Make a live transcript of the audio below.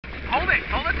Hold it.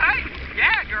 Hold it tight.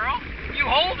 Yeah, girl. You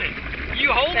hold it. You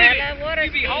hold it.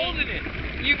 You be holding it.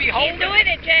 You be holding it. She's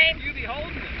doing it, James. You be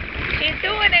holding it. She's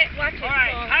doing it. Watch it. All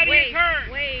right. How do you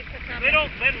turn? Wave for something.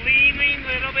 Lean,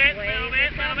 little bit, Wave little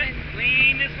bit. something.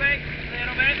 Lean this way,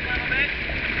 little bit.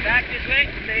 Back this way,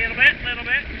 little bit.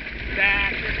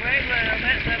 Back this way,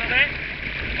 little bit.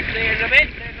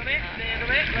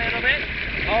 Little bit.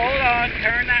 Hold on.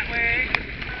 Turn that way.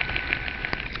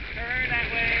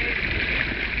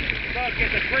 Look,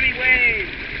 it's a pretty wave.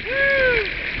 Woo!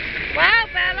 Wow,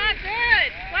 Bella,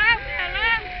 good. Wow, Bella.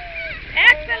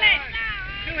 Excellent.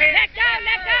 Let go.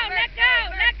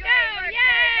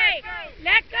 Yay.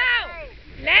 Let go.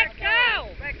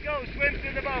 Swim to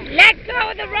the boat. Let go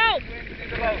of the rope. Swim to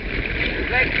the boat.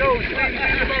 Let go, swim to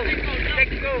the boat. Let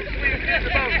go, swim to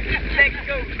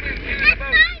the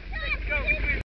boat.